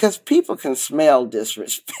 Because people can smell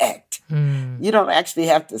disrespect. You don't actually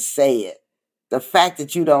have to say it. The fact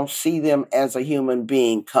that you don't see them as a human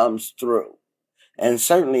being comes through. And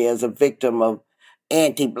certainly as a victim of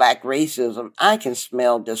anti-Black racism, I can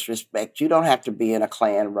smell disrespect. You don't have to be in a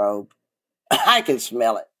Klan robe. I can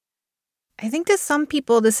smell it. I think to some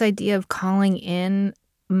people, this idea of calling in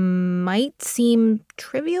might seem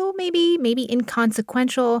trivial, maybe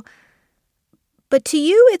inconsequential. But to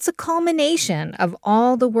you, it's a culmination of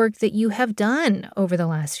all the work that you have done over the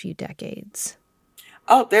last few decades.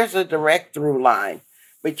 Oh, there's a direct through line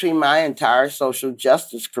between my entire social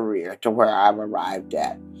justice career to where I've arrived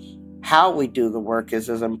at. How we do the work is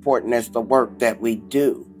as important as the work that we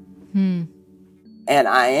do. And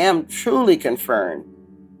I am truly confirmed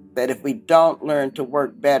that if we don't learn to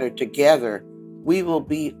work better together, we will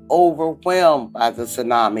be overwhelmed by the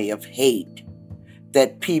tsunami of hate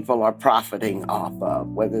that people are profiting off of,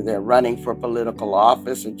 whether they're running for political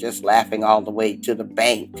office or just laughing all the way to the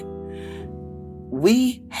bank.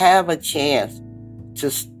 We have a chance to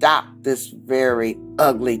stop this very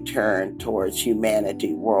ugly turn towards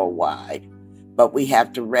humanity worldwide. But we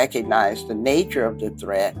have to recognize the nature of the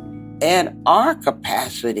threat and our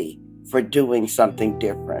capacity for doing something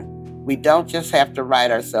different. We don't just have to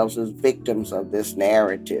write ourselves as victims of this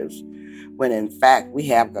narrative, when in fact we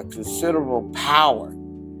have a considerable power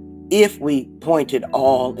if we point it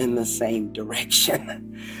all in the same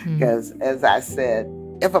direction. Because as I said,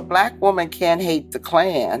 if a Black woman can't hate the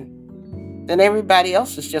Klan, then everybody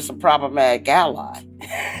else is just a problematic ally.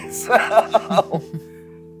 So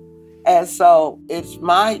it's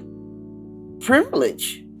my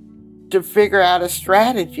privilege to figure out a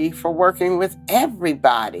strategy for working with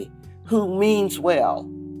everybody who means well.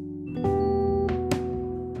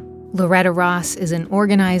 Loretta Ross is an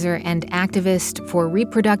organizer and activist for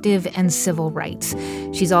reproductive and civil rights.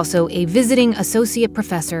 She's also a visiting associate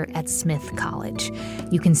professor at Smith College.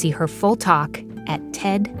 You can see her full talk at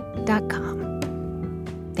TED.com.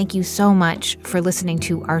 Thank you so much for listening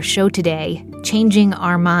to our show today, Changing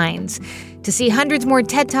Our Minds. To see hundreds more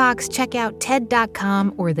TED Talks, check out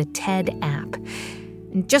TED.com or the TED app.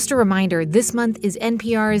 And just a reminder, this month is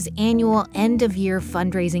NPR's annual end-of-year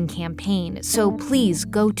fundraising campaign, so please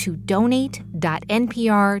go to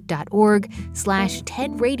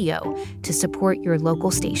donate.npr.org/TEDRadio to support your local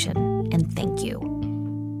station. And thank you.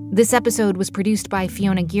 This episode was produced by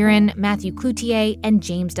Fiona Guerin, Matthew Cloutier, and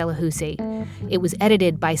James Delahousie. It was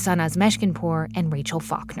edited by Sanaz Meshkinpour and Rachel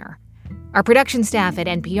Faulkner. Our production staff at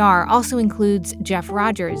NPR also includes Jeff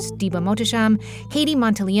Rogers, Diba Mohtasham, Katie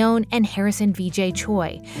Monteleone, and Harrison V.J.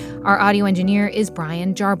 Choi. Our audio engineer is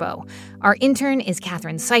Brian Jarbo. Our intern is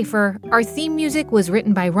Catherine Cipher. Our theme music was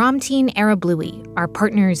written by Ramteen Arablouei. Our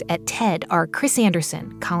partners at TED are Chris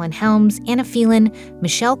Anderson, Colin Helms, Anna Phelan,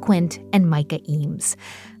 Michelle Quint, and Micah Eames.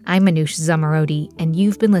 I'm Manoush Zomorodi, and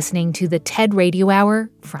you've been listening to the TED Radio Hour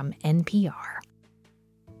from NPR.